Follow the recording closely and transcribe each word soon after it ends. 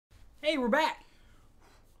Hey, we're back.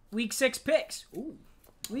 Week 6 picks. Ooh.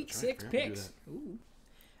 Week 6 picks. Ooh.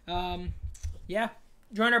 Yeah.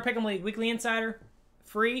 Join our Pick'em League. Weekly Insider.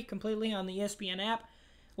 Free completely on the ESPN app.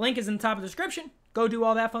 Link is in the top of the description. Go do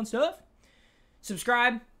all that fun stuff.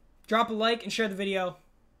 Subscribe. Drop a like and share the video.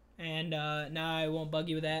 And now I won't bug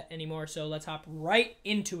you with that anymore. So let's hop right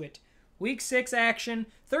into it. Week 6 action.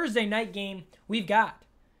 Thursday night game. We've got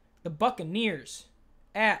the Buccaneers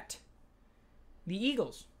at the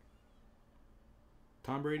Eagles.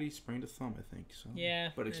 Tom Brady sprained a thumb, I think. So. Yeah.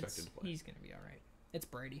 But expected to play. He's going to be all right. It's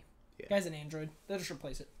Brady. Yeah. Guy's an android. They'll just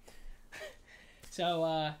replace it.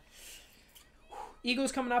 So,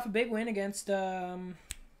 Eagles coming off a big win against,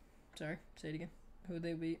 sorry, say it again. Who would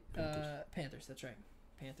they beat? Panthers, that's right.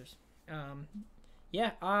 Panthers. Yeah,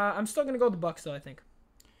 I'm still going to go with the Bucs, though, I think.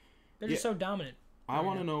 They're just so dominant. I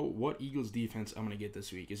want to know what Eagles defense I'm going to get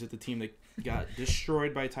this week. Is it the team that got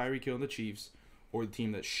destroyed by Tyreek Hill and the Chiefs, or the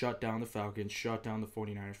team that shut down the Falcons, shut down the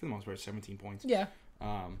 49ers, for the most part, 17 points? Yeah.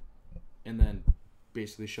 And then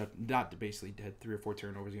basically had 3 or 4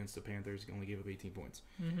 turnovers against the Panthers, only gave up 18 points.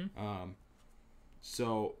 Mm-hmm.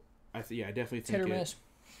 So, I definitely think hit or miss.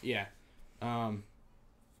 Yeah. The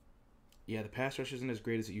pass rush isn't as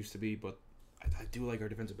great as it used to be, but I do like our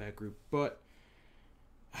defensive back group. But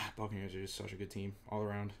Buccaneers are just such a good team all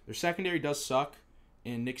around. Their secondary does suck,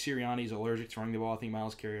 and Nick Sirianni is allergic to running the ball. I think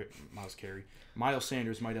Miles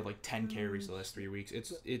Sanders might have like 10 carries the last 3 weeks.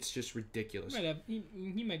 It's just ridiculous.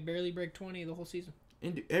 He might barely break 20 the whole season.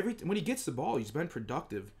 And when he gets the ball, he's been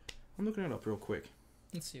productive. I'm looking it up real quick.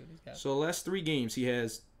 Let's see what he's got. So the last 3 games, he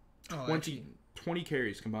has 20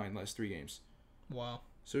 carries combined last 3 games. Wow.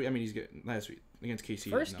 So I mean, he's getting last week against KC.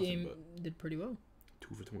 First game did pretty well.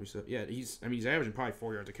 2 for 27. Yeah, he's averaging probably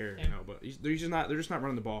 4 yards a carry right now, but they're just not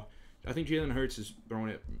running the ball. I think Jalen Hurts is throwing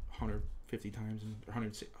it 150 times and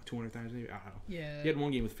 200 times maybe. I don't know. Yeah. He had one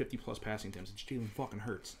game with 50 plus passing attempts. It's Jalen fucking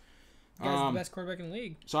Hurts. Guy's the best quarterback in the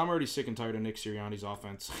league. So I'm already sick and tired of Nick Sirianni's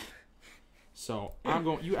offense. So I'm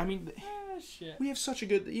going. Shit. We have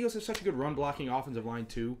the Eagles have such a good run blocking offensive line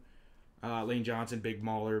too. Lane Johnson, Big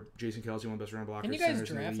Mauler, Jason Kelsey, one of the best run blockers. Can you guys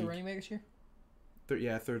draft the running back this year?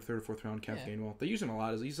 Third or fourth round, Kemp Gainwell. They use him a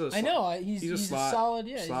lot. He's a solid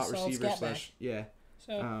receiver slash. Yeah.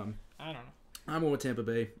 So I don't know. I'm going with Tampa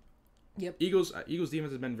Bay. Yep. Eagles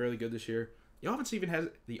defense has been really good this year. The offense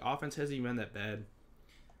hasn't even been that bad.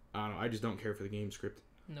 I don't know. I just don't care for the game script.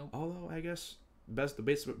 Nope. Although I guess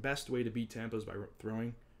the best way to beat Tampa is by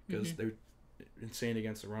throwing, because they're insane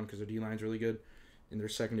against the run because their D line's really good and their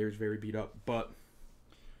secondary is very beat up. But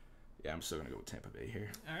yeah, I'm still gonna go with Tampa Bay here.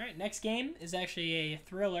 All right, next game is actually a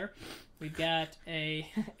thriller. We've got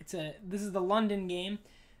this is the London game.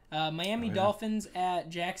 Miami Dolphins at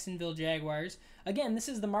Jacksonville Jaguars. Again, this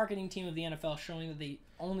is the marketing team of the NFL showing that they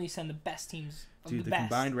only send the best teams of the best.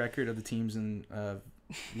 Combined record of the teams in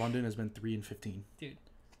London has been 3-15. Dude,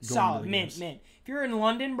 solid, mint. If you're in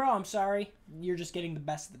London, bro, I'm sorry. You're just getting the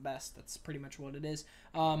best of the best. That's pretty much what it is.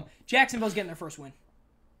 Jacksonville's getting their first win.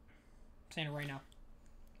 I'm saying it right now.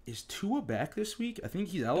 Is Tua back this week? I think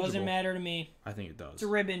he's eligible. Doesn't matter to me. I think it does. It's a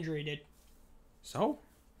rib injury, dude. So?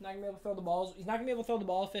 Not gonna be able to throw the balls. He's not gonna be able to throw the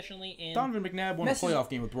ball efficiently. And Donovan McNabb won a playoff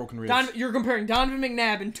game with broken ribs. You're comparing Donovan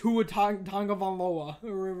McNabb and Tua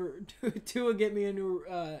Tagovailoa. Tua get me a new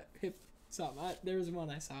hip something. There was one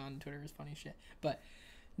I saw on Twitter. It was funny shit. But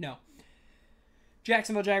no.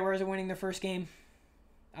 Jacksonville Jaguars are winning their first game.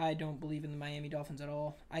 I don't believe in the Miami Dolphins at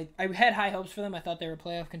all. I had high hopes for them. I thought they were a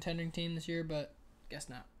playoff contending team this year, but guess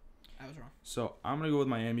not. I was wrong. So I'm going to go with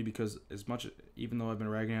Miami because even though I've been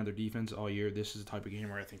ragging on their defense all year, this is the type of game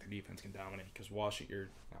where I think their defense can dominate because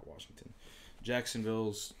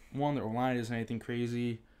Jacksonville's, 1, their line isn't anything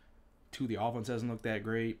crazy. 2, the offense hasn't looked that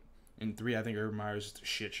great. And 3, I think Urban Meyer's is a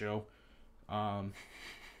shit show. And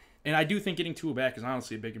I do think getting Tua back is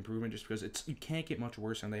honestly a big improvement just because you can't get much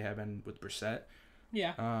worse than they have been with Brissett.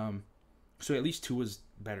 Yeah. So at least Tua's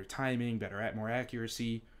better timing, more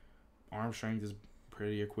accuracy. Arm strength is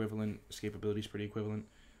pretty equivalent. Escapability is pretty equivalent.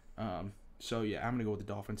 So yeah, I'm gonna go with the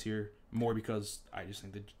Dolphins here more because I just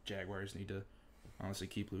think the Jaguars need to honestly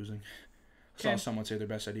keep losing. I saw someone say the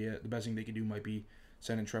best thing they could do might be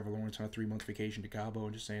sending Trevor Lawrence on a 3-month vacation to Cabo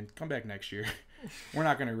and just saying, "Come back next year. We're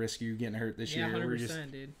not gonna risk you getting hurt this year. 100%, We're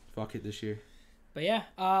just dude. Fuck it this year." But yeah,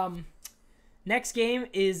 next game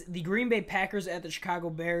is the Green Bay Packers at the Chicago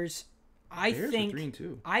Bears. I think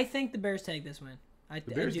 3-2. I think the Bears take this win.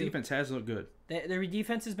 The Bears' defense has looked good. Their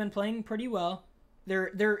defense has been playing pretty well.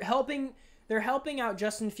 They're helping out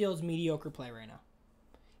Justin Fields' mediocre play right now.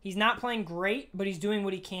 He's not playing great, but he's doing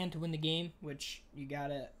what he can to win the game, which you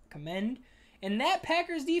gotta commend. And that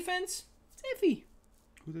Packers defense, it's iffy.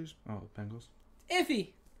 Who there's? Oh, Bengals.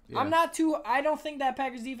 Iffy. Yeah. I don't think that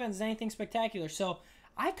Packers defense is anything spectacular. So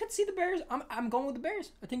I could see the Bears. I'm going with the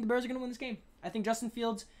Bears. I think the Bears are going to win this game. I think Justin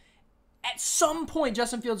Fields, at some point,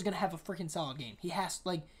 Justin Fields is going to have a freaking solid game. He has,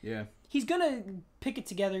 he's going to pick it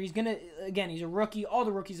together. He's going to, again, he's a rookie. All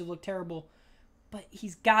the rookies have looked terrible. But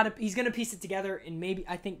he's going to piece it together, and maybe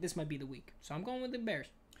I think this might be the week. So I'm going with the Bears.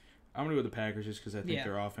 I'm going to go with the Packers just because I think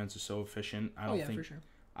their offense is so efficient. For sure.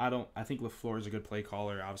 I think LaFleur is a good play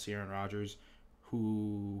caller. Obviously, Aaron Rodgers,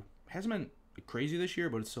 who hasn't been crazy this year,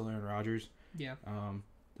 but it's still Aaron Rodgers. Yeah.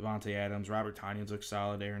 Devontae Adams, Robert Tonyan's look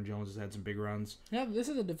solid. Aaron Jones has had some big runs. Yeah, this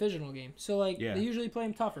is a divisional game, so they usually play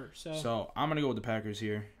him tougher. So I'm gonna go with the Packers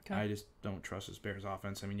here. Okay. I just don't trust this Bears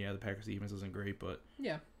offense. I mean, the Packers defense isn't great, but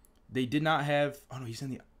they did not have. Oh no, I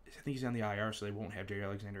think he's on the IR, so they won't have Jerry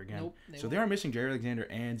Alexander again. Nope. They are missing Jerry Alexander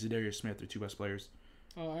and Zadarius Smith, their two best players.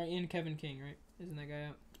 Oh, and Kevin King, right? Isn't that guy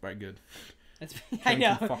out? It's probably good. I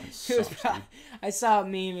know. Fucking sucks, I saw a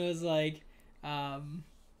meme. It was like, something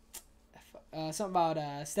about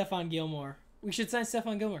Stephon Gilmore. We should sign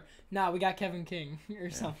Stephon Gilmore. Nah, we got Kevin King or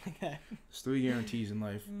something like that. There's 3 guarantees in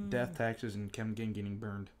life: death, taxes, and Kevin King getting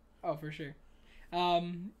burned. Oh, for sure. All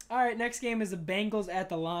right, next game is the Bengals at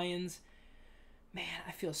the Lions. Man,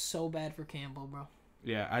 I feel so bad for Campbell, bro.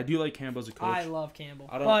 Yeah, I do like Campbell as a coach. I love Campbell,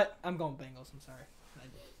 but I'm going Bengals. I'm sorry.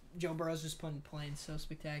 Joe Burrow's just playing so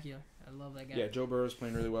spectacular. I love that guy. Yeah, Joe Burrow's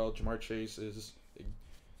playing really well. Jamar Chase is...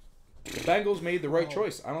 The Bengals made the right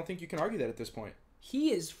choice. I don't think you can argue that at this point.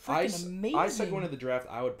 He is freaking amazing. I said going into the draft,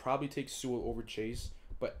 I would probably take Sewell over Chase,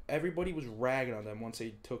 but everybody was ragging on them once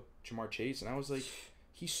they took Jamar Chase, and I was like...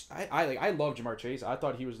 I love Jamar Chase. I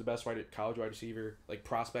thought he was the best college wide receiver,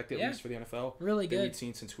 prospect at least for the NFL. Really good. That we'd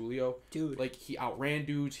seen since Julio. Dude. He outran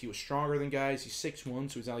dudes. He was stronger than guys. He's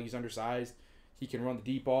 6'1", so it's not like he's undersized. He can run the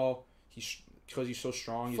deep ball. Because he's so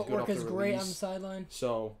strong. He's Footwork good off the is great on the sideline.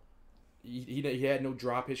 So he had no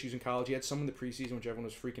drop issues in college. He had some in the preseason, which everyone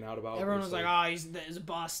was freaking out about. Everyone was like, "Oh, he's a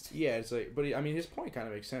bust." Yeah, it's like, but I mean, his point kind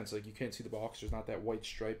of makes sense. You can't see the ball because there's not that white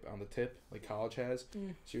stripe on the tip like college has. So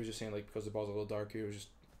he was just saying because the ball's a little darker, it was just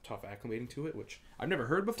tough acclimating to it, which I've never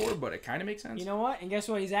heard before, but it kind of makes sense. You know what? And guess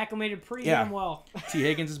what? He's acclimated pretty damn well. T.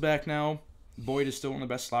 Higgins is back now. Boyd is still one of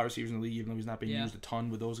the best slot receivers in the league, even though he's not being used a ton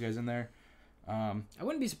with those guys in there. I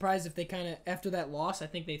wouldn't be surprised if they kind of, after that loss, I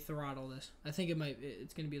think they throttle this. I think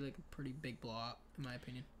it's going to be a pretty big blowout, in my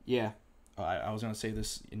opinion. Yeah. I was going to say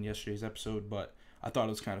this in yesterday's episode, but I thought it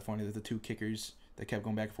was kind of funny that the 2 kickers that kept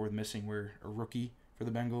going back and forth missing were a rookie for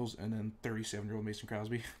the Bengals and then 37-year-old Mason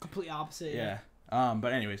Crosby. Complete opposite. Yeah.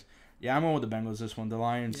 But anyways, I'm going with the Bengals this one. The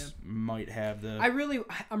Lions might have the... I'm rooting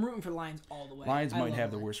for the Lions all the way. Lions might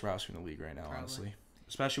have the worst roster in the league right now, honestly.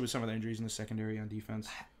 Especially with some of the injuries in the secondary on defense.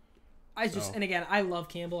 And again, I love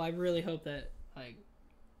Campbell. I really hope that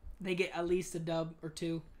they get at least a dub or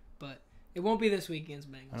 2, but it won't be this week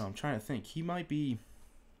against Bengals. I know, I'm trying to think. He might be...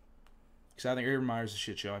 Because I think Urban Meyer's a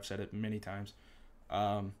shit show. I've said it many times.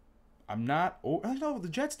 I'm not... I know the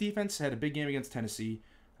Jets defense had a big game against Tennessee.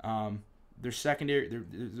 Their secondary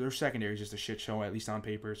is just a shit show, at least on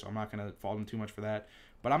paper, so I'm not going to fault them too much for that.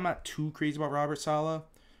 But I'm not too crazy about Robert Saleh.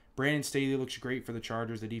 Brandon Staley looks great for the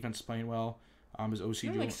Chargers. The defense is playing well. His OC... You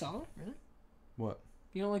don't like Saleh? Really? What?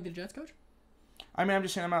 You don't like the Jets coach? I mean, I'm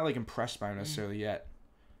just saying I'm not impressed by him necessarily yet.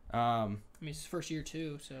 I mean, it's his first year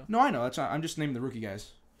too, so... No, I know. That's not, I'm just naming the rookie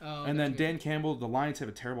guys. Oh, and then Dan Campbell, the Lions have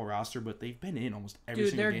a terrible roster, but they've been in almost every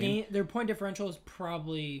single game. Their point differential is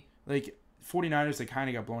probably... 49ers, they kind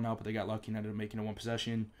of got blown out, but they got lucky and ended up making a 1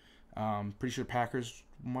 possession. Pretty sure Packers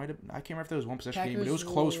might have... I can't remember if that was 1 possession game, but it was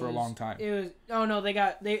close for a long time. It was... Oh, no,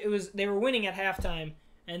 they were winning at halftime,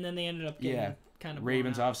 and then they ended up getting kind of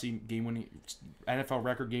Ravens, obviously, game-winning... NFL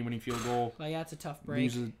record game-winning field goal. That's a tough break.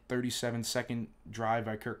 Loses a 37-second drive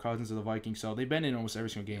by Kirk Cousins of the Vikings, so they've been in almost every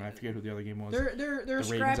single game. I forget who the other game was. They're a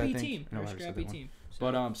scrappy team. They're a scrappy team.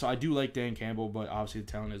 So. But, so I do like Dan Campbell, but obviously the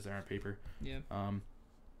talent is there on paper. Yeah.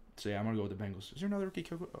 So, yeah, I'm going to go with the Bengals. Is there another rookie?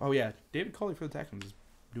 Oh, yeah. David Culley for the Texans is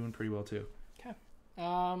doing pretty well, too.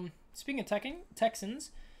 Okay. Speaking of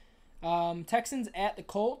Texans, Texans at the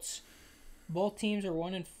Colts. Both teams are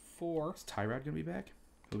 1-4. Is Tyrod going to be back?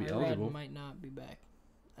 He'll be Tyrod eligible. Might not be back.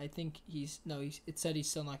 I think it said he's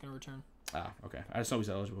still not going to return. Ah, okay. I just know he's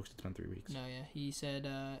eligible because it's been 3 weeks. No, yeah. He said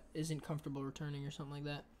isn't comfortable returning or something like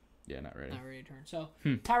that. Yeah, not ready. Not ready to turn. So,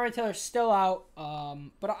 Tyrod Taylor's still out.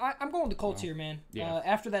 But I'm going with the Colts here, man. Yeah.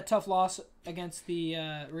 After that tough loss against the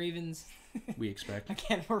Ravens. We expect.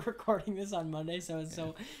 Again, we're recording this on Monday,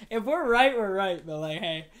 so if we're right, we're right. But,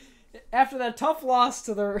 hey, after that tough loss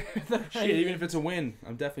to the Ravens. Shit, even if it's a win,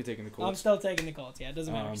 I'm definitely taking the Colts. I'm still taking the Colts, yeah. It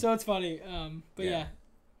doesn't matter. So, it's funny. But, yeah.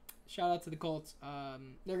 Shout out to the Colts.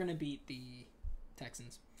 They're going to beat the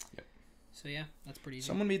Texans. Yep. So yeah, that's pretty easy.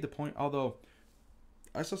 Someone made the point, although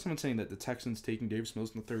I saw someone saying that the Texans taking Davis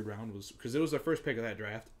Mills in the 3rd round was because it was their first pick of that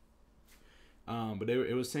draft. But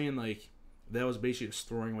it was saying like that was basically just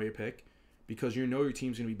throwing away a pick because you know your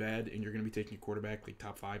team's gonna be bad and you're gonna be taking a quarterback like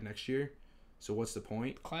top 5 next year. So what's the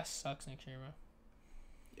point? Class sucks next year, bro.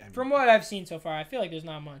 I mean, From what I've seen so far, I feel like there's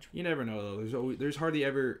not much. You never know though. There's hardly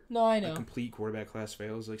ever I a know. complete quarterback class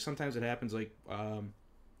fails. Like sometimes it happens like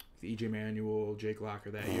the EJ Manuel, Jake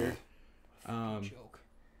Locker that year. Joke.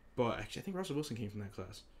 But actually, I think Russell Wilson came from that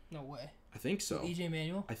class. No way. I think so. EJ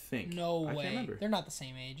Manuel? I think. No I way. can't remember. They're not the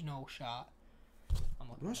same age. No shot.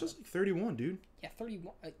 Russell's like 31, dude. Yeah,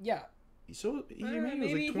 31. Yeah. So EJ Manuel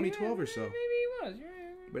was like 2012 or so. Maybe he was.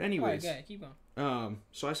 But anyways, Alright, keep going.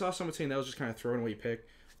 So I saw someone saying that was just kind of throwing away pick,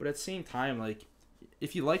 but at the same time, like,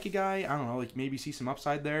 if you like a guy, I don't know, like maybe see some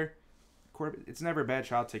upside there. It's never a bad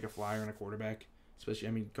shot to take a flyer on a quarterback, especially.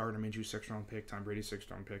 I mean, Gardner Minshew 6th round pick, Tom Brady 6th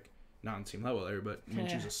round pick, not on the same level there, but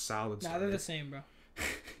Minshew's a solid. Nah, they're the same, bro.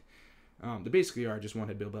 They basically are. Just one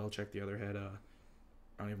had Bill Belichick, the other had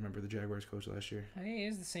I don't even remember the Jaguars coach last year. I think it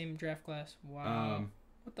is the same draft class. Wow.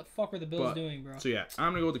 What the fuck were the Bills doing, bro? So yeah,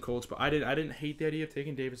 I'm gonna go with the Colts, but I didn't hate the idea of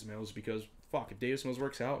taking Davis Mills because fuck, if Davis Mills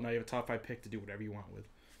works out, now you have a top 5 pick to do whatever you want with.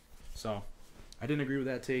 So I didn't agree with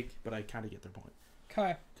that take, but I kind of get their point.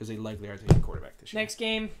 Okay. Because they likely are taking a quarterback this year. Next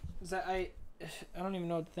game is that I don't even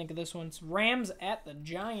know what to think of this one. It's Rams at the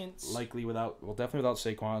Giants. Likely definitely without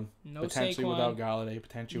Saquon. No potentially Saquon. Without Galladay.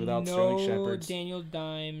 Potentially without Sterling Shepard. Daniel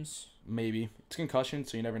Dimes. Maybe it's concussion,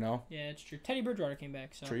 so you never know. Yeah, it's true. Teddy Bridgewater came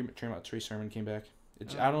back. So Trey Sermon came back. I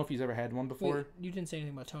don't know if he's ever had one before. Wait, you didn't say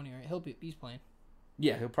anything about Tony, right? He's playing.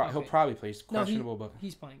 Yeah, he'll probably play. He's questionable, but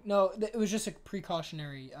he's playing. No, it was just a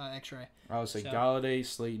precautionary X-ray. I would say Galladay,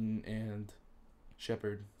 Slayton, and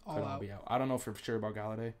Shepard could all be out. I don't know for sure about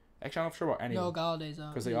Galladay. Actually, I'm not sure about any. No, Galladay's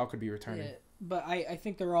out because they all could be returning. Yeah, but I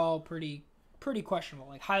think they're all pretty questionable,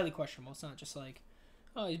 like highly questionable. It's not just like,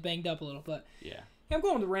 oh, he's banged up a little, but yeah. I'm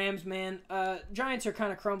going with the Rams, man. Giants are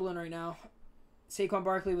kind of crumbling right now. Saquon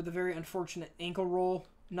Barkley with a very unfortunate ankle roll.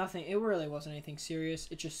 Nothing. It really wasn't anything serious.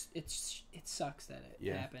 It sucks that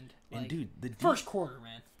it happened. Like, and dude, the first quarter,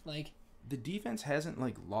 man. Like the defense hasn't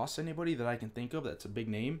like lost anybody that I can think of that's a big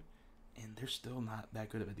name, and they're still not that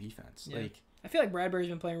good of a defense. Yeah. Like I feel like Bradbury's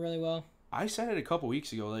been playing really well. I said it a couple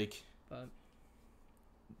weeks ago. Like, but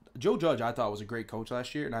Joe Judge, I thought was a great coach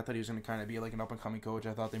last year, and I thought he was going to kind of be like an up and coming coach.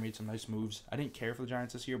 I thought they made some nice moves. I didn't care for the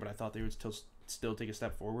Giants this year, but I thought they would still take a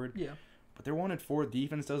step forward. Yeah. But they're 1-4.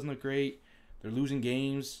 Defense doesn't look great. They're losing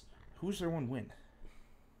games. Who's their one win?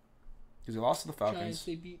 Because they lost to the Falcons. Giants,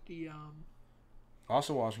 they beat the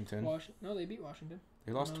Also Washington. No, they beat Washington.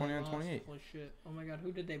 They lost 29-28. Holy shit! Oh my god,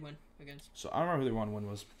 who did they win against? So I don't remember who their one win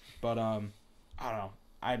was, but I don't know.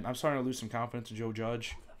 I'm starting to lose some confidence in Joe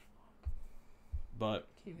Judge. But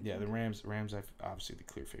yeah, the Rams are obviously the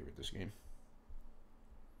clear favorite this game.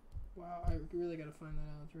 Wow, I really gotta find that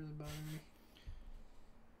out. It's really bothering me.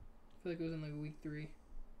 I feel like it was in like week 3.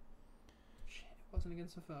 Shit, it wasn't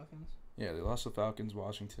against the Falcons. Yeah, they lost to the Falcons,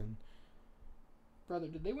 Washington. Brother,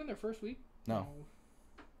 did they win their first week? No.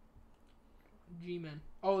 G-men.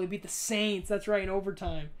 Oh, they beat the Saints. That's right, in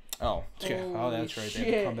overtime. Oh, yeah. Oh, that's right. Shit.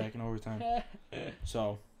 They had to come back in overtime.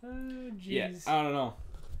 So, yeah, I don't know.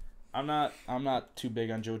 I'm not too big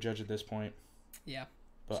on Joe Judge at this point. Yeah.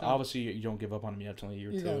 But obviously, you don't give up on him yet until a year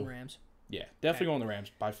or two. You're going Rams. Yeah, definitely going the Rams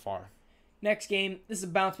by far. Next game, this is a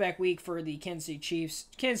bounce back week for the Kansas City Chiefs.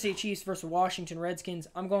 Kansas City Chiefs versus Washington Redskins.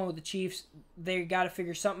 I'm going with the Chiefs. They got to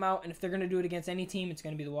figure something out, and if they're going to do it against any team, it's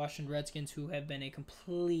going to be the Washington Redskins, who have been a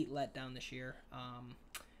complete letdown this year.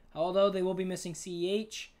 Although they will be missing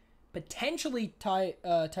CEH, potentially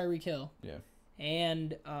Tyreek Hill. Yeah.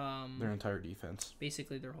 And their entire defense.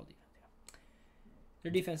 Basically their whole defense. Yeah.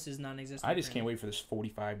 Their defense is non-existent. I just can't wait for this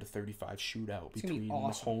 45-35 shootout between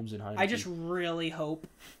awesome. Mahomes and Heineke. I just really hope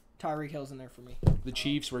Tyreek Hill's in there for me. The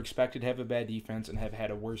Chiefs were expected to have a bad defense and have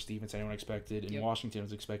had a worse defense than anyone expected. And Washington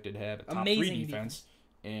was expected to have a top 3 defense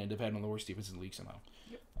and have had one of the worst defenses in the league somehow.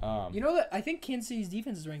 Yep. You know that I think Kansas City's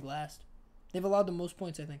defense is ranked last. They've allowed the most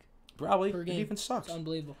points, I think. Probably. Per game. The defense sucks. It's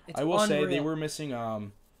unbelievable. I will say they were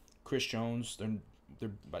missing Chris Jones.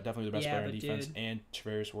 They're definitely the best player on defense, and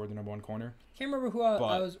Travaris Ward, the number 1 corner. Can't remember who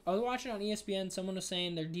I was watching on ESPN. Someone was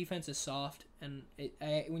saying their defense is soft, and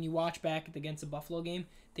when you watch back against the Buffalo game,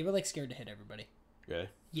 they were like scared to hit everybody. Really?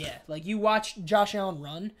 Yeah, like you watch Josh Allen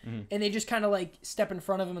run, and they just kind of like step in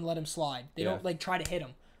front of him and let him slide. They don't like try to hit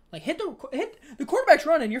him. Like hit the quarterback's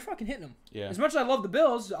running, you're fucking hitting him. Yeah. As much as I love the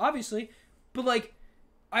Bills, obviously, but like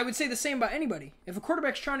I would say the same about anybody. If a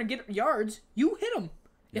quarterback's trying to get yards, you hit them.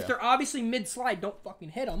 If they're obviously mid-slide, don't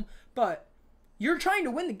fucking hit them. But You're trying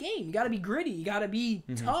to win the game. You got to be gritty. You got to be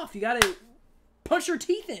tough. You got to punch your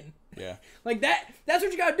teeth in. Yeah. Like that. That's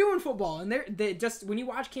what you got to do in football. And they just when you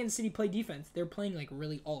watch Kansas City play defense, they're playing like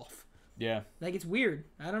really off. Yeah. Like it's weird.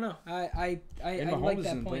 I don't know. I And Mahomes like that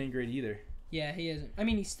isn't point. playing great either. Yeah, he isn't. I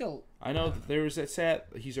mean, he's still. I know that there was that stat.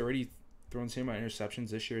 He's already thrown the same amount of interceptions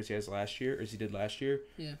this year as he has last year, as he did last year.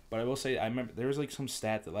 Yeah. But I will say, I remember there was like some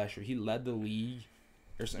stat that last year he led the league,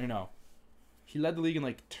 he led the league in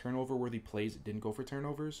like turnover-worthy plays that didn't go for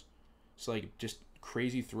turnovers. So like just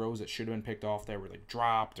crazy throws that should have been picked off that were like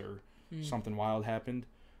dropped or something wild happened.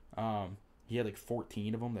 He had like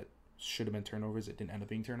 14 of them that should have been turnovers that didn't end up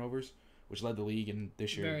being turnovers, which led the league. And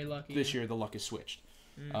this year, Very lucky. This year the luck is switched.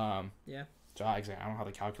 Yeah. So I don't know how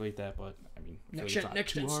to calculate that, but I mean, Next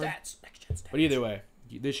gen stats. But either way,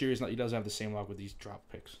 this year he doesn't have the same luck with these drop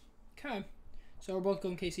picks. Okay. So we're both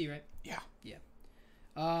going KC, right? Yeah.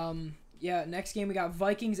 Yeah. Next game we got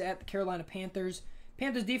Vikings at the Carolina Panthers.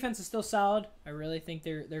 Panthers defense is still solid. I really think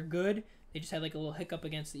they're good. They just had like a little hiccup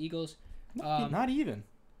against the Eagles. Not even.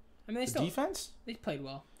 I mean, The defense? they played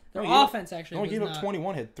well. Their No, offense actually only was gave up not.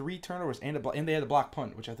 21, had 3 turnovers and they had a block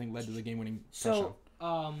punt, which I think led to the game-winning touchdown.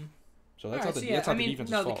 So that's not the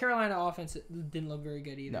defense's no, fault. the Carolina offense didn't look very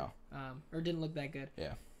good either. No. Or didn't look that good.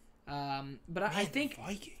 Yeah. But I think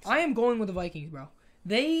Vikings. I am going with the Vikings, bro.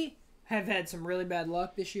 They have had some really bad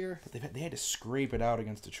luck this year. But they had to scrape it out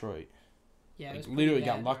against Detroit. Yeah, it Like, was pretty literally bad,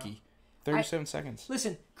 got bro. lucky. 37 seconds.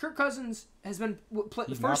 Listen, Kirk Cousins has been the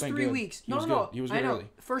He's first not been 3 good. weeks. He was No. good. He was good I know. early.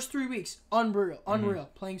 First 3 weeks,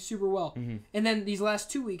 unreal, playing super well. And then these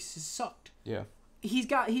last 2 weeks has sucked. Yeah. He's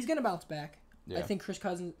gonna bounce back. Yeah. I think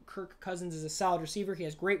Kirk Cousins is a solid receiver. He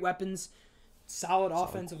has great weapons, solid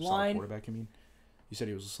offensive Solid line. quarterback, you mean? You said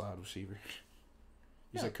he was a solid receiver.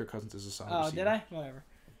 You said Kirk Cousins is a solid Oh, receiver. did I? Whatever.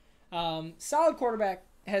 Solid quarterback,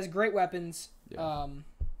 has great weapons. Yeah.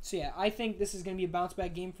 So yeah, I think this is gonna be a bounce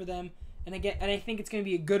back game for them. And I think it's going to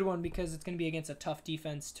be a good one because it's going to be against a tough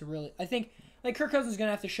defense to really. I think like Kirk Cousins is going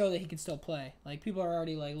to have to show that he can still play. Like people are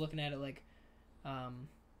already like looking at it like,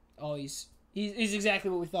 he's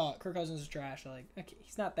exactly what we thought. Kirk Cousins is trash. Like okay,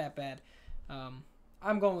 he's not that bad.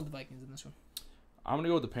 I'm going with the Vikings in this one. I'm gonna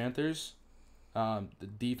go with the Panthers. The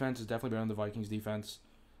defense is definitely better than the Vikings defense.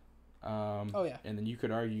 Oh yeah. And then you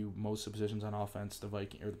could argue most of the positions on offense, the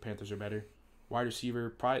Panthers are better. Wide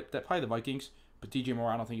receiver, probably the Vikings. But DJ Moore,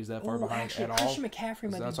 I don't think he's that far behind actually, at all. Christian McCaffrey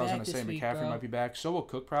might That's be what I back was gonna this say. week, McCaffrey bro. might be back. So will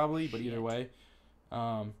Cook probably, but either Shit. way,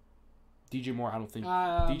 DJ Moore, I don't think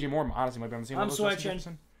DJ Moore honestly might be on the same I'm level as Justin switching.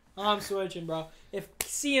 Jefferson. I'm switching, bro. If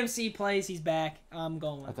CMC plays, he's back. I'm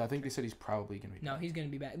going with. I think they said he's probably gonna be. No, he's going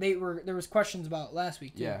to be back. There was questions about last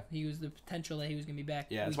week too. Yeah. He was the potential that he was going to be back.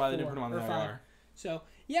 Yeah, that's week why they didn't 4 put him on or the 5. IR. So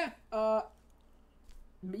yeah,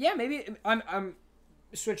 maybe I'm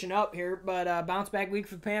switching up here, but bounce back week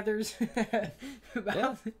for the Panthers.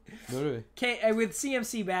 Yeah, literally. With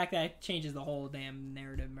CMC back, that changes the whole damn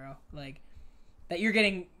narrative, bro. Like that you're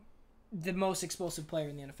getting the most explosive player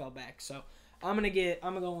in the NFL back. So I'm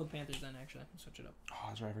going with Panthers then. Actually, I'll switch it up. Oh,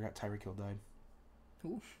 that's right. I forgot Tyreek Hill died.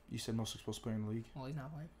 Who? You said most explosive player in the league. Well, he's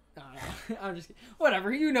not playing. No. I'm just kidding.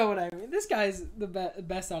 Whatever. You know what I mean. This guy's the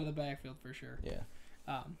best out of the backfield for sure. Yeah.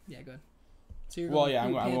 Yeah, good. So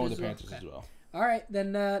I'm going with the Panthers as well. All right,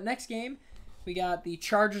 then next game, we got the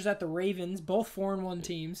Chargers at the Ravens, both 4-1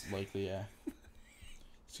 teams. Likely, yeah.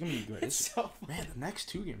 It's gonna be great. Man, the next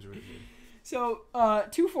 2 games are really good. So,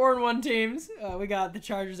 2 4-1 teams. We got the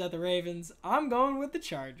Chargers at the Ravens. I'm going with the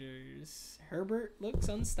Chargers. Herbert looks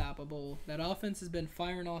unstoppable. That offense has been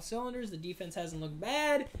firing all cylinders. The defense hasn't looked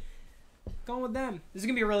bad. Going with them. This is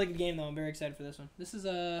gonna be a really good game, though. I'm very excited for this one. This is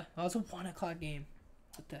it's a 1:00 game.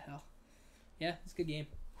 What the hell? Yeah, it's a good game.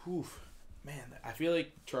 Oof. Man, I feel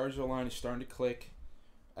like Chargers line is starting to click.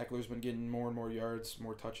 Eckler's been getting more and more yards,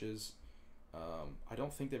 more touches. I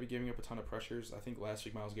don't think they've been giving up a ton of pressures. I think last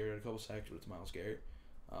week Myles Garrett had a couple sacks, but it's Myles Garrett,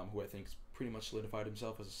 who I think's pretty much solidified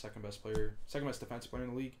himself as the second best defensive player in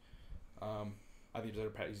the league. I think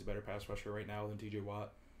he's a better pass rusher right now than T.J.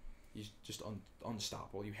 Watt. He's just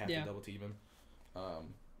unstoppable. You have to double team him.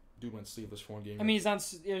 Dude went sleeveless for one game. I mean, he's on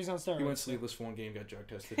steroids. He went sleeveless for one game, got drug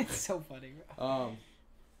tested. It's so funny, bro.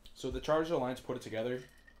 So the Chargers Alliance put it together.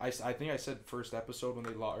 I think I said first episode when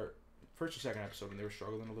they first or second episode when they were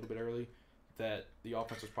struggling a little bit early, that the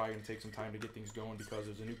offense was probably going to take some time to get things going because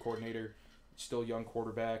there's a new coordinator, still young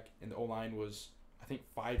quarterback, and the O-line was, I think,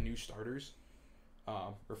 5 new starters,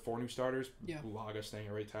 or 4 new starters. Yeah. Bulaga staying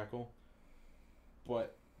at right tackle.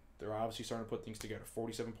 But they're obviously starting to put things together.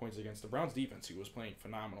 47 points against the Browns defense, who was playing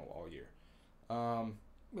phenomenal all year.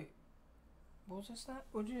 Wait, what was this?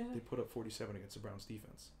 What did you say? They put up 47 against the Browns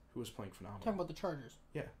defense, who was playing phenomenal. Talking about the Chargers.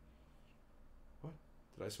 Yeah. What?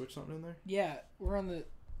 Did I switch something in there? Yeah, we're on the.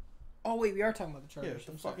 Oh wait, we are talking about the Chargers.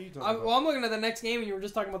 Yeah, what the fuck are you talking about? Well, I'm looking at the next game, and you were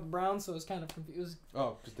just talking about the Browns, so it was kind of confused.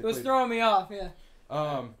 Oh, because it was throwing me off. Yeah.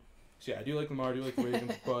 So yeah, I do like Lamar, I do like the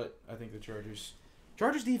Ravens, but I think the Chargers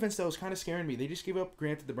defense though is kind of scaring me. They just gave up.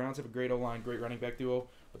 Granted, the Browns have a great O-line, great running back duo,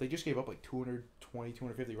 but they just gave up like 220,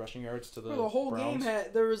 250 rushing yards to the Bro, the whole Browns. game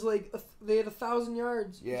there was like they had 1,000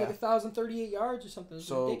 yards. Yeah. It was like 1,038 yards or something. It was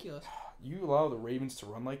ridiculous. You allow the Ravens to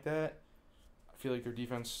run like that, I feel like their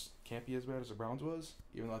defense can't be as bad as the Browns was,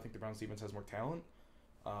 even though I think the Browns defense has more talent.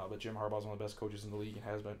 But Jim Harbaugh is one of the best coaches in the league and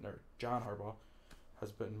has been, or John Harbaugh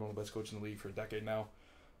has been one of the best coaches in the league for a decade now.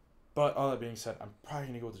 But all that being said, I'm probably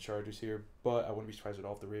going to go with the Chargers here, but I wouldn't be surprised at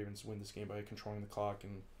all if the Ravens win this game by controlling the clock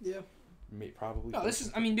and probably. No, this is.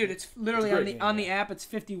 I mean, dude, it's literally on the app. It's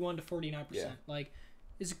 51 to 49%. Yeah. Like,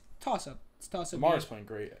 it's a toss up. It's a toss up. Lamar's playing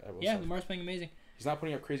great. Lamar's playing amazing. He's not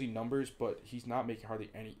putting up crazy numbers, but he's not making hardly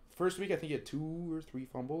any. First week, I think he had 2 or 3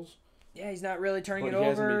 fumbles. Yeah, he's not really turning it over. He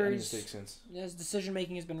hasn't made any mistakes since. His decision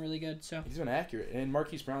making has been really good. So he's been accurate, and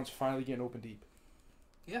Marquise Brown's finally getting open deep.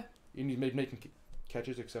 Yeah. And he's making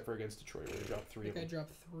catches except for against Detroit, where he dropped 3 of them. I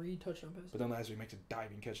dropped 3 touchdown passes. But then last week makes a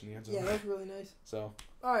diving catch in the end zone. Yeah, that was really nice. So.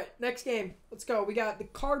 All right, next game. Let's go. We got the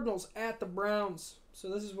Cardinals at the Browns. So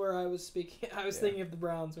this is where I was speaking. I was thinking of the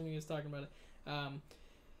Browns when he was talking about it. Wow,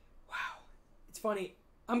 it's funny.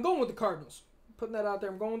 I'm going with the Cardinals. Putting that out there.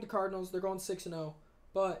 I'm going with the Cardinals. They're going 6-0.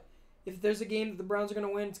 But if there's a game that the Browns are going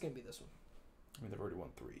to win, it's going to be this one. I mean, they've already won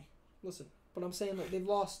 3. Listen, but I'm saying that they've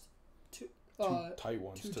lost two tight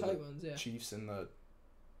ones to the Chiefs and the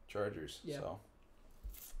Chargers. Yeah. So.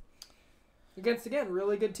 Against, again,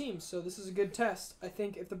 really good teams. So this is a good test. I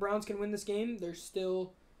think if the Browns can win this game, they're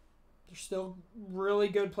still really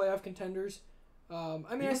good playoff contenders.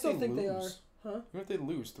 I still think they are. Huh? Even if they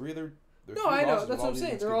lose, 3 of their no, I know. That's what I'm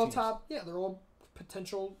saying. They're all top. Yeah, they're all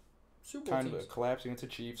potential Super Bowl teams. Kind of collapsing into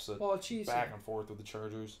Chiefs. Chiefs. Back and forth with the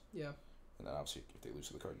Chargers. Yeah. And then obviously if they lose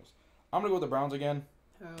to the Cardinals. I'm going to go with the Browns again.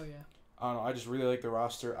 Oh, yeah. I don't know. I just really like the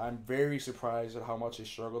roster. I'm very surprised at how much they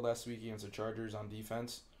struggled last week against the Chargers on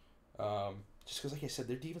defense. Just because, like I said,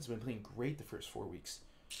 their defense has been playing great the first 4 weeks.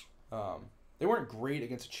 They weren't great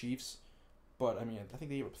against the Chiefs, but, I mean, I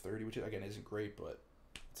think they gave up 30, which, again, isn't great, but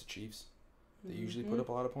it's the Chiefs. They usually put up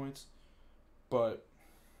a lot of points. But,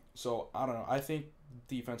 so, I don't know. I think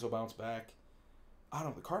defense will bounce back. I don't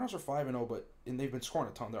know. The Cardinals are 5-0, and they've been scoring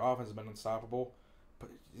a ton. Their offense has been unstoppable.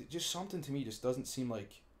 But just something to me just doesn't seem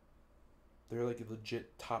like they're like a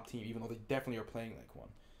legit top team, even though they definitely are playing like one.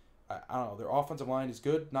 I don't know. Their offensive line is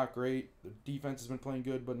good, not great. Their defense has been playing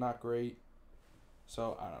good, but not great.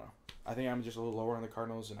 So, I don't know. I think I'm just a little lower on the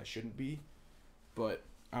Cardinals than I shouldn't be. But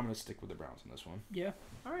I'm going to stick with the Browns in this one. Yeah.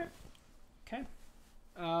 All right. Okay.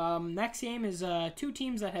 Next game is 2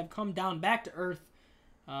 teams that have come down back to earth.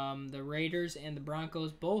 The Raiders and the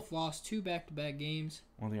Broncos both lost 2 back-to-back games.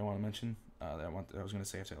 One thing I want to mention that I was going to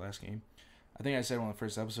say after that last game. I think I said one of the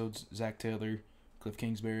first episodes, Zach Taylor, Cliff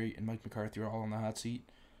Kingsbury, and Mike McCarthy are all on the hot seat.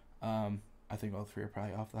 I think all 3 are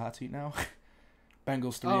probably off the hot seat now.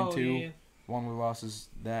 Bengals 3-2. Yeah. One of the losses,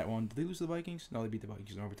 that one. Did they lose to the Vikings? No, they beat the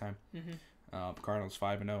Vikings in overtime. Mm-hmm. Cardinals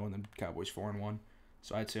 5-0, and then Cowboys 4-1.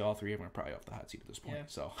 So I'd say all 3 of them are probably off the hot seat at this point. Yeah.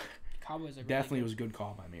 So Cowboys are definitely really was a good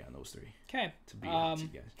call by me on those 3. Okay. To be hot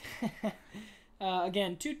seat guys.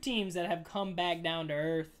 Again, 2 teams that have come back down to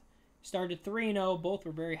earth. Started 3-0. Both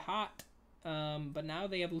were very hot. But now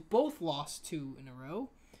they have both lost 2 in a row.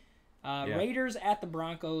 Raiders at the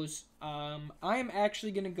Broncos. I am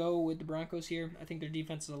actually going to go with the Broncos here. I think their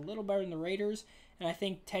defense is a little better than the Raiders. And I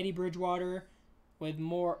think Teddy Bridgewater with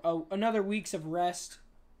another weeks of rest.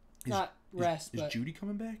 Is Judy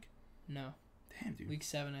coming back? No. Damn, dude. Week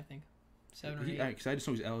 7, I think. 7 or 8. Because I just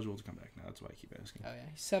know he's eligible to come back now. That's why I keep asking. Oh, yeah.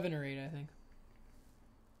 7 or 8, I think.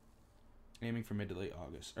 Aiming for mid to late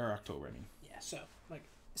August. Or October, I mean. Yeah, so, like,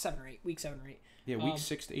 7 or 8. Week 7 or 8. Yeah, week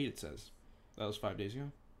 6 to 8, it says. That was 5 days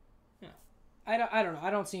ago. Yeah. I don't know.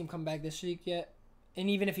 I don't see him come back this week yet. And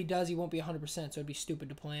even if he does, he won't be 100%, so it'd be stupid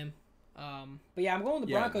to play him. But yeah, I'm going with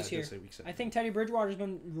the Broncos here. I think Teddy Bridgewater's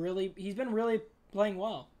been really playing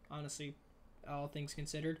well, honestly, all things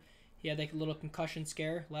considered. He had like a little concussion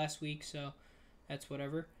scare last week, so that's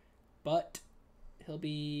whatever. But he'll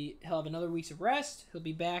have another week of rest. He'll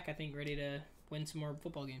be back, I think, ready to win some more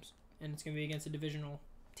football games. And it's going to be against a divisional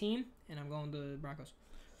team, and I'm going to the Broncos.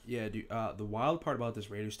 Yeah, dude. The wild part about this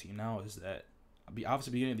Raiders team now is that,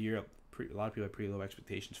 obviously, beginning of the year, a lot of people had pretty low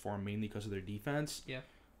expectations for them, mainly because of their defense. Yeah.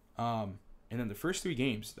 And then the first 3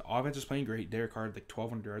 games, the offense was playing great. Derek Carr had like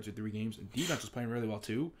 1,200 yards in 3 games, and defense was playing really well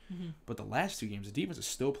too. Mm-hmm. But the last 2 games, the defense is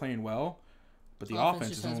still playing well, but the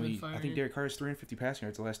offense is only. I think Derek Carr has 350 passing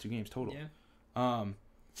yards the last 2 games total. Yeah.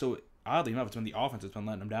 So oddly enough, it's been the offense that's been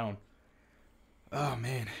letting them down. Oh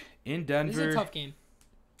man, in Denver, This is a tough game.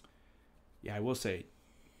 Yeah, I will say,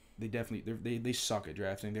 they suck at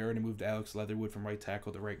drafting. They already moved Alex Leatherwood from right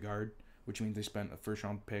tackle to right guard, which means they spent a first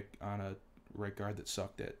round pick on a right guard that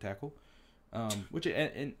sucked at tackle. Which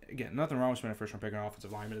and again, nothing wrong with spending a first round pick on an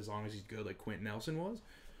offensive lineman as long as he's good, like Quentin Nelson was.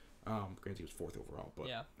 Granted, he was 4th overall, but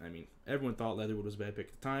yeah. I mean, everyone thought Leatherwood was a bad pick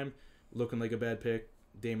at the time. Looking like a bad pick.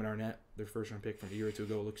 Damon Arnett, their first round pick from a year or two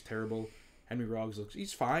ago, looks terrible. Henry Ruggs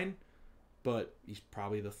he's fine, but he's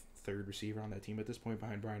probably the 3rd receiver on that team at this point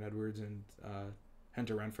behind Brian Edwards and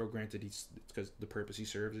Hunter Renfrow. Granted, it's because the purpose he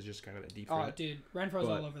serves is just kind of a deep threat. Oh, dude, Renfro's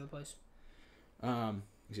all over the place.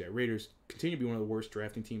 Yeah, Raiders continue to be one of the worst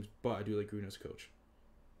drafting teams, but I do like Gruden as a coach.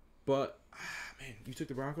 But, man, you took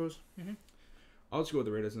the Broncos? Mm-hmm. I'll just go with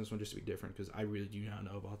the Raiders in this one just to be different because I really do not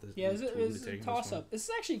know about this. Yeah, it's a toss-up. This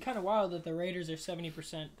is actually kind of wild that the Raiders are 70%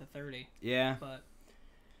 to 30. Yeah. But,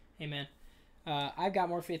 hey, man. I've got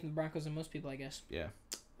more faith in the Broncos than most people, I guess. Yeah.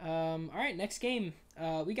 All right, next game.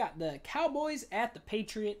 We got the Cowboys at the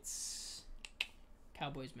Patriots.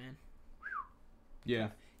 Cowboys, man. Yeah.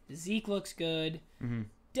 Zeke looks good. Mm-hmm.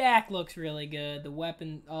 Dak looks really good.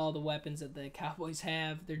 All the weapons that the Cowboys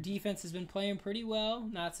have. Their defense has been playing pretty well.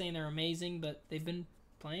 Not saying they're amazing, but they've been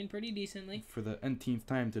playing pretty decently. For the umpteenth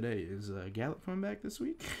time today, is Gallup coming back this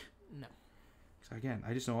week? No. So again,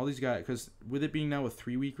 I just know all these guys, because with it being now a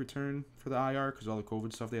 3-week return for the IR, because all the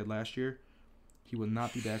COVID stuff they had last year, he will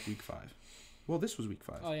not be back week 5. Well, this was week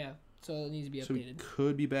 5. Oh, yeah. So it needs to be updated. So he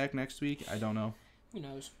could be back next week. I don't know. Who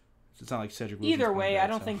knows? It's not like Cedric Wilson's Either way, back, I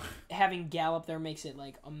don't think having Gallup there makes it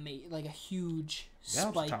like a huge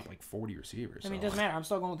Gallup's spike. top like 40 receivers. I mean, it so. doesn't matter. I'm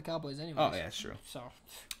still going with the Cowboys anyway. Oh, yeah, that's true. So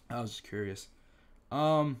I was just curious.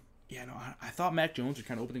 Yeah, no, I thought Mac Jones would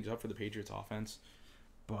kind of open things up for the Patriots offense,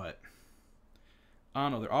 but I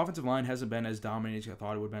don't know. Their offensive line hasn't been as dominating as I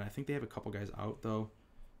thought it would have been. I think they have a couple guys out though.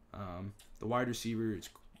 The wide receiver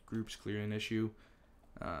group's clearly an issue.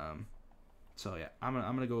 So yeah, I'm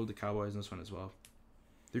gonna go with the Cowboys in this one as well.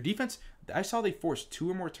 Their defense, I saw they forced 2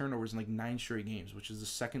 or more turnovers in like 9 straight games, which is the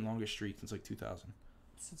second longest streak since like 2000.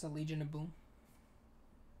 Since a Legion of Boom.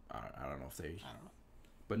 I don't know if they. I don't know.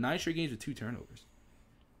 But 9 straight games with 2 turnovers.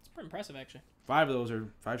 It's pretty impressive, actually. 5 of those are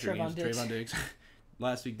 5 straight games. Diggs. Trayvon Diggs.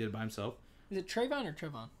 Last week did it by himself. Is it Trayvon or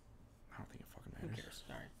Trevon? I don't think it fucking Who matters. cares?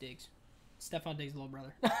 All right, Diggs. Stephon Diggs' little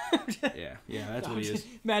brother. Yeah, that's what he is.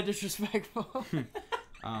 Mad disrespectful. No,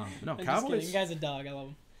 I'm just Cowboys. kidding. You guy's a dog. I love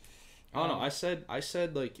him. Oh no, I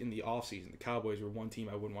said like in the offseason, the Cowboys were one team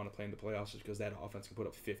I wouldn't want to play in the playoffs just because that offense can put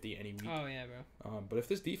up 50 any week. Oh yeah, bro. But if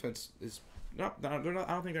this defense is they're not. I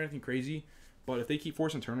don't think they're anything crazy. But if they keep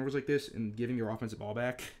forcing turnovers like this and giving your offensive ball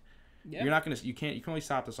back, you're not gonna. You can only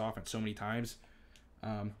stop this offense so many times.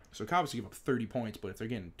 So Cowboys give up 30 points, but if they're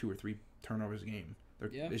getting 2 or 3 turnovers a game,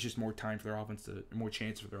 it's just more time for their offense more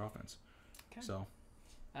chances for their offense. Okay. So,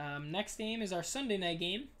 next game is our Sunday night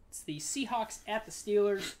game. It's the Seahawks at the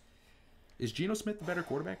Steelers. Is Geno Smith the better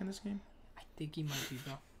quarterback in this game? I think he might be,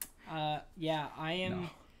 bro. Yeah, I am. No.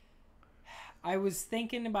 I was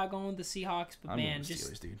thinking about going with the Seahawks, but I'm man, going with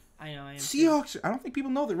Steelers, dude. I know I am. Seahawks. I don't think people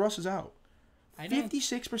know that Russ is out.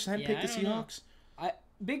 56% Yeah, picked the Seahawks.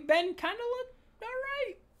 Big Ben kind of looked all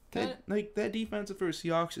right. That defensive for the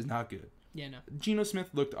Seahawks is not good. Yeah, no. Geno Smith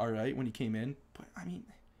looked all right when he came in, but I mean,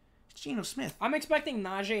 it's Geno Smith. I'm expecting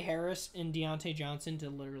Najee Harris and Deontay Johnson to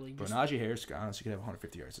literally But just... Najee Harris honestly could have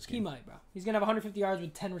 150 yards this game. He might, bro. He's going to have 150 yards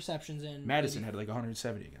with 10 receptions in. Madison had like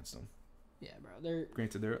 170 against them. Yeah, bro.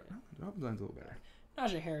 Granted, their offensive line's a little better.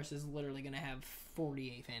 Najee Harris is literally going to have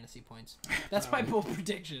 48 fantasy points. That's my bold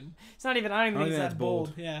prediction. It's not even... I don't even think that's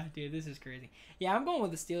bold. Yeah, dude, this is crazy. Yeah, I'm going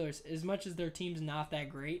with the Steelers. As much as their team's not that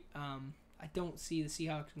great, I don't see the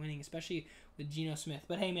Seahawks winning, especially with Geno Smith.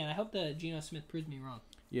 But hey, man, I hope that Geno Smith proves me wrong.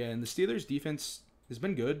 Yeah, and the Steelers' defense has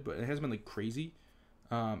been good, but it hasn't been like crazy.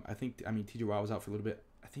 T.J. Watt was out for a little bit.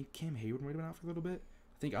 I think Cam Hayward might have been out for a little bit.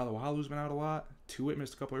 I think Alawalu's been out a lot. Tuitt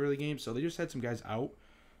missed a couple early games, so they just had some guys out.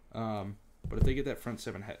 But if they get that front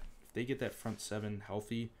seven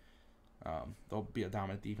healthy, they'll be a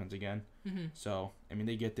dominant defense again. Mm-hmm. So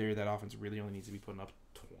they get there. That offense really only needs to be putting up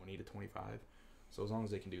 20 to 25. So as long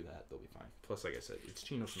as they can do that, they'll be fine. Plus, like I said, it's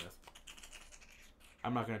Geno Smith.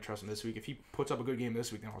 I'm not going to trust him this week. If he puts up a good game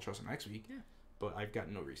this week, then I'll trust him next week. Yeah. But I've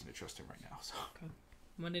got no reason to trust him right now. So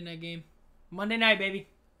Monday night game. Monday night, baby.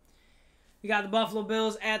 We got the Buffalo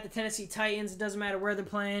Bills at the Tennessee Titans. It doesn't matter where they're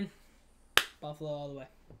playing. Buffalo all the way.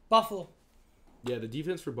 Buffalo. Yeah, the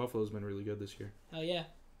defense for Buffalo has been really good this year. Oh, yeah.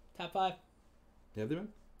 Top 5. Have they been?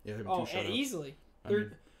 Yeah, they've been 2 shutouts. Easily. 2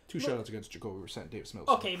 shutouts against Jacoby Brissett and Davis Mills.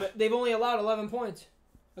 Okay, but they've only allowed 11 points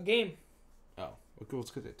a game. Oh, well, it's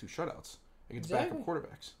because they had 2 shutouts. against Exactly. backup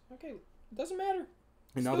quarterbacks. Okay, doesn't matter.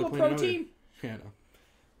 And now Still they're a playing pro team. Yeah, no.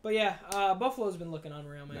 But yeah, Buffalo's been looking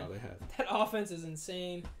unreal, man. No, they have. That offense is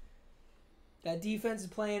insane. That defense is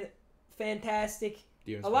playing fantastic.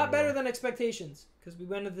 Defense A lot playing better well. than expectations. Because we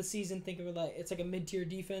went into the season thinking it's like a mid-tier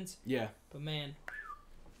defense. Yeah. But man,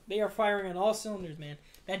 they are firing on all cylinders, man.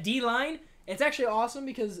 That D-line, it's actually awesome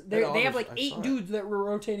because they have like 8 dudes that were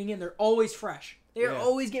rotating in. They're always fresh. They are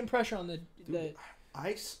always getting pressure on the... Dude,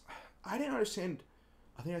 I didn't understand...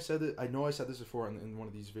 I think I said that. I know I said this before in one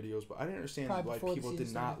of these videos, but I didn't understand why people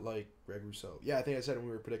did not like Greg Rousseau. Yeah, I think I said it when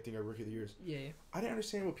we were predicting our Rookie of the Years. Yeah. I didn't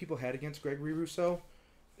understand what people had against Gregory Rousseau.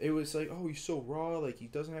 It was like, oh, he's so raw. Like, he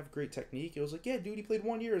doesn't have great technique. It was like, yeah, dude, he played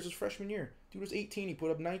 1 year. It was his freshman year. Dude was 18. He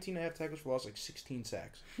put up 19.5 tackles for loss, like 16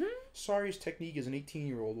 sacks. Sorry, his technique as an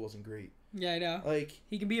 18-year-old wasn't great. Yeah, I know. Like,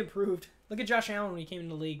 he can be improved. Look at Josh Allen when he came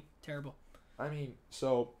into the league. Terrible. I mean,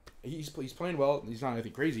 so he's playing well. He's not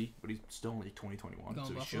anything crazy, but he's still only 2021,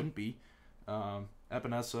 so he shouldn't be.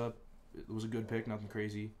 Epinesa, it was a good pick, nothing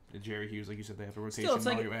crazy. Jerry Hughes, like you said, they have a rotation. Still, it's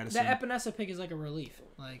like Mario Addison. that Epinesa pick is like a relief.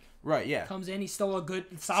 Like right, yeah. Comes in, he's still a good,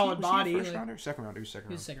 solid body. Was he first rounder? Second rounder. He was second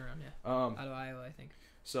round. He was second round, yeah. Out of Iowa, I think.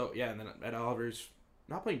 So yeah, and then Ed Oliver's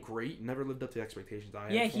not playing great. Never lived up to the expectations I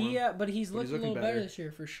had. Yeah, for him, but he's looked a little better this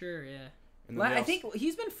year for sure. Yeah. I think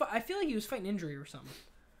he's been. I feel like he was fighting injury or something.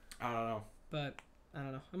 I don't know. But I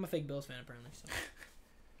don't know. I'm a fake Bills fan apparently. So.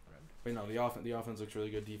 But no, the offense looks really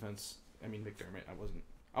good. Defense. I mean, McDermott.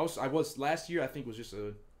 I was last year. I think was just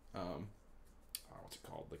a what's it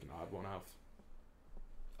called? Like an odd one out.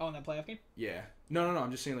 Oh, in that playoff game? Yeah. No.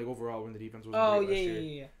 I'm just saying, like, overall, when the defense was great last year.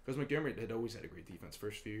 Yeah. Because McDermott had always had a great defense.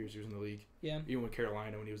 First few years he was in the league. Yeah. Even with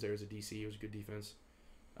Carolina, when he was there as a DC, it was a good defense.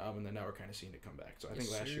 And then now we're kind of seeing it come back. So I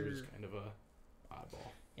think last year was kind of a oddball.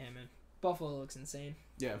 Yeah, man. Buffalo looks insane.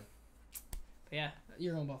 Yeah. But yeah,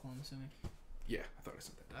 you're going Buffalo, I'm assuming. Yeah, I thought I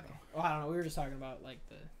said that. Okay. Well, I don't know. We were just talking about, like,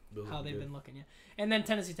 how they've been looking, yeah. And then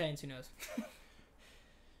Tennessee Titans, who knows?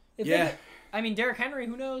 I mean, Derrick Henry,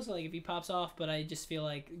 who knows? Like, if he pops off, but I just feel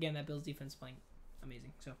like, again, that Bills defense is playing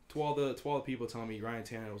amazing. So to all the people telling me Ryan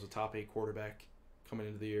Tannehill was a top 8 quarterback coming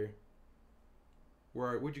into the year,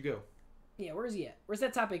 where'd you go? Yeah, where is he at? Where's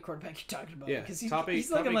that top 8 quarterback you're talking about? Yeah, because he's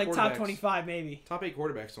looking like top 25 maybe. Top 8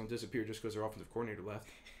 quarterbacks don't disappear just because their offensive coordinator left.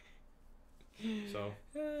 So.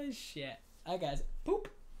 Shit. That guy's poop.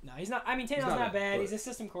 No, he's not. I mean, Tannehill's not bad. He's a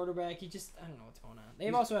system quarterback. He just, I don't know what's going on.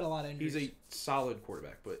 They've also had a lot of injuries. He's a solid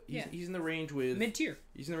quarterback, but he's in the range with mid-tier.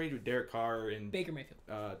 He's in the range with Derek Carr and Baker Mayfield.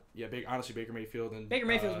 Honestly, Baker Mayfield and Baker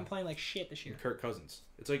Mayfield's been playing like shit this year. Kirk Cousins.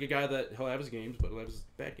 It's like a guy that he'll have his games, but he'll have his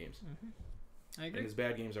bad games. I agree. And his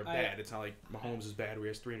bad games are bad. It's not like Mahomes is bad where he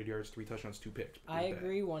has 300 yards, 3 touchdowns, 2 picks. I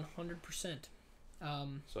agree 100%.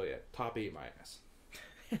 So yeah, top 8 my ass.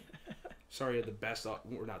 Sorry, the best,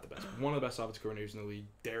 or not the best, one of the best offensive coordinators in the league.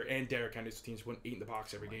 Derrick Henry's teams went 8 in the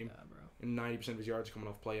box every game. God, bro. And 90% of his yards are coming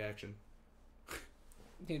off play action.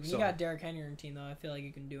 Dude, when you got Derrick Henry on your team, though, I feel like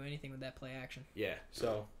you can do anything with that play action. Yeah,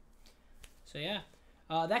 so yeah.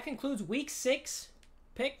 That concludes week 6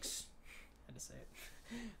 picks. I had to say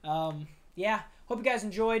it. Yeah, hope you guys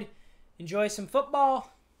enjoyed. Enjoy some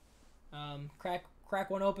football. Crack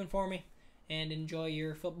one open for me. And enjoy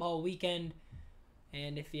your football weekend.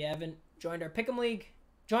 And if you haven't joined our Pick'em League,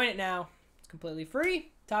 join it now. It's completely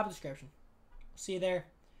free. Top of the description. We'll see you there.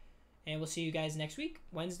 And we'll see you guys next week,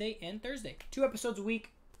 Wednesday and Thursday. 2 episodes a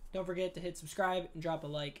week. Don't forget to hit subscribe and drop a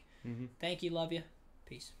like. Thank you. Love you.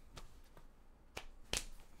 Peace.